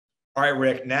All right,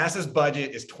 Rick, NASA's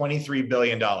budget is $23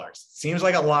 billion. Seems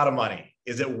like a lot of money.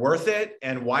 Is it worth it?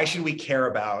 And why should we care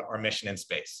about our mission in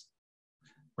space?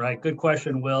 Right, good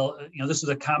question, Will. This is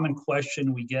a common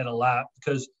question we get a lot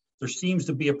because there seems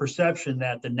to be a perception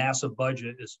that the NASA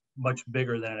budget is much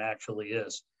bigger than it actually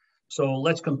is. So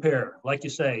let's compare. Like you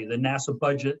say, the NASA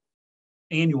budget,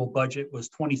 annual budget was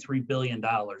 $23 billion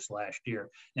last year,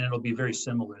 and it'll be very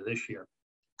similar this year.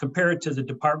 Compare it to the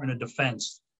Department of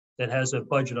Defense that has a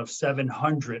budget of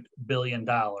 $700 billion,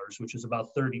 which is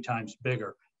about 30 times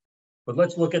bigger. But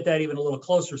let's look at that even a little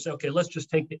closer. Say, okay, let's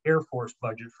just take the Air Force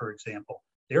budget, for example.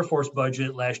 The Air Force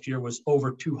budget last year was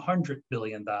over $200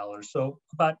 billion, so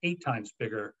about 8 times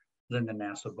bigger than the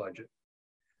NASA budget.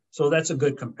 So that's a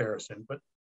good comparison. But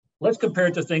let's compare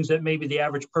it to things that maybe the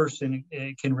average person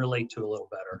can relate to a little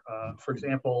better. For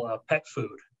example, pet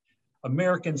food.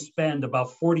 Americans spend about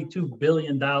 $42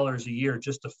 billion a year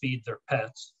just to feed their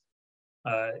pets.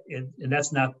 And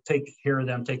that's not take care of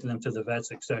them, taking them to the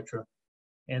vets, etc.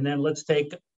 And then let's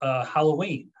take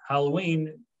Halloween.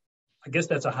 Halloween, I guess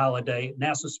that's a holiday.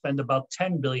 NASA spends about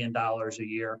 $10 billion a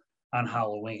year on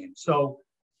Halloween. So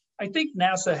I think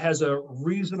NASA has a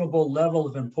reasonable level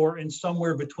of importance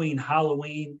somewhere between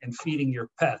Halloween and feeding your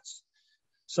pets.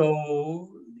 So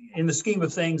in the scheme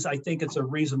of things, I think it's a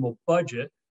reasonable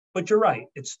budget, but you're right,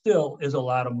 it still is a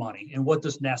lot of money. And what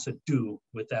does NASA do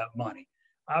with that money?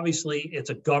 Obviously, it's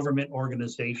a government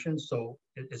organization, so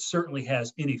it certainly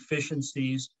has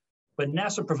inefficiencies, but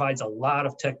NASA provides a lot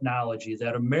of technology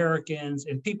that Americans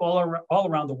and people all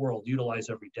around the world utilize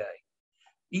every day.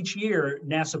 Each year,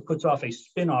 NASA puts off a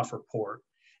spin-off report,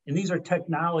 and these are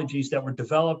technologies that were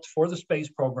developed for the space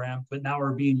program, but now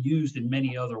are being used in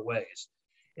many other ways.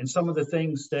 And some of the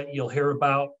things that you'll hear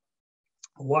about: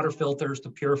 water filters to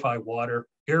purify water,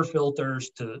 air filters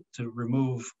to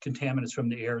remove contaminants from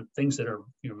the air, things that are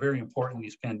very important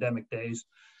these pandemic days,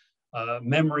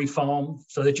 memory foam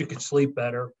so that you can sleep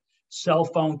better, cell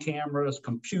phone cameras,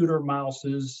 computer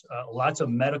mouses, lots of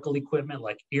medical equipment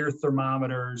like ear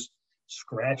thermometers,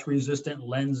 scratch-resistant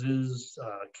lenses,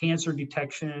 cancer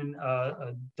detection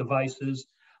devices,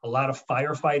 a lot of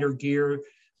firefighter gear,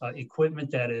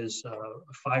 equipment that is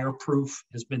fireproof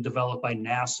has been developed by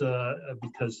NASA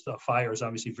because fire is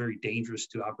obviously very dangerous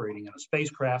to operating in a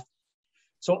spacecraft.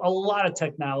 So a lot of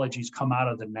technologies come out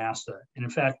of the NASA. And in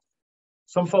fact,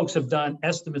 some folks have done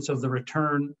estimates of the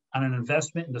return on an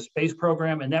investment in the space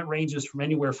program, and that ranges from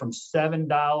anywhere from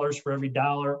 $7 for every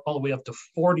dollar all the way up to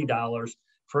 $40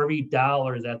 for every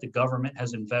dollar that the government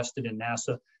has invested in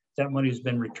NASA. That money has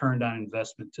been returned on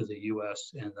investment to the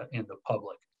US and the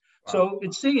public. Wow. So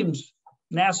it seems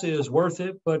NASA is worth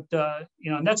it, but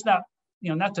and that's not,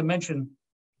 not to mention,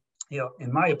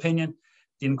 in my opinion,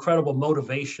 the incredible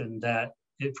motivation that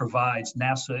it provides,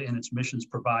 NASA and its missions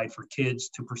provide for kids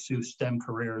to pursue STEM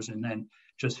careers and then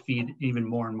just feed even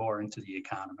more and more into the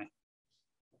economy.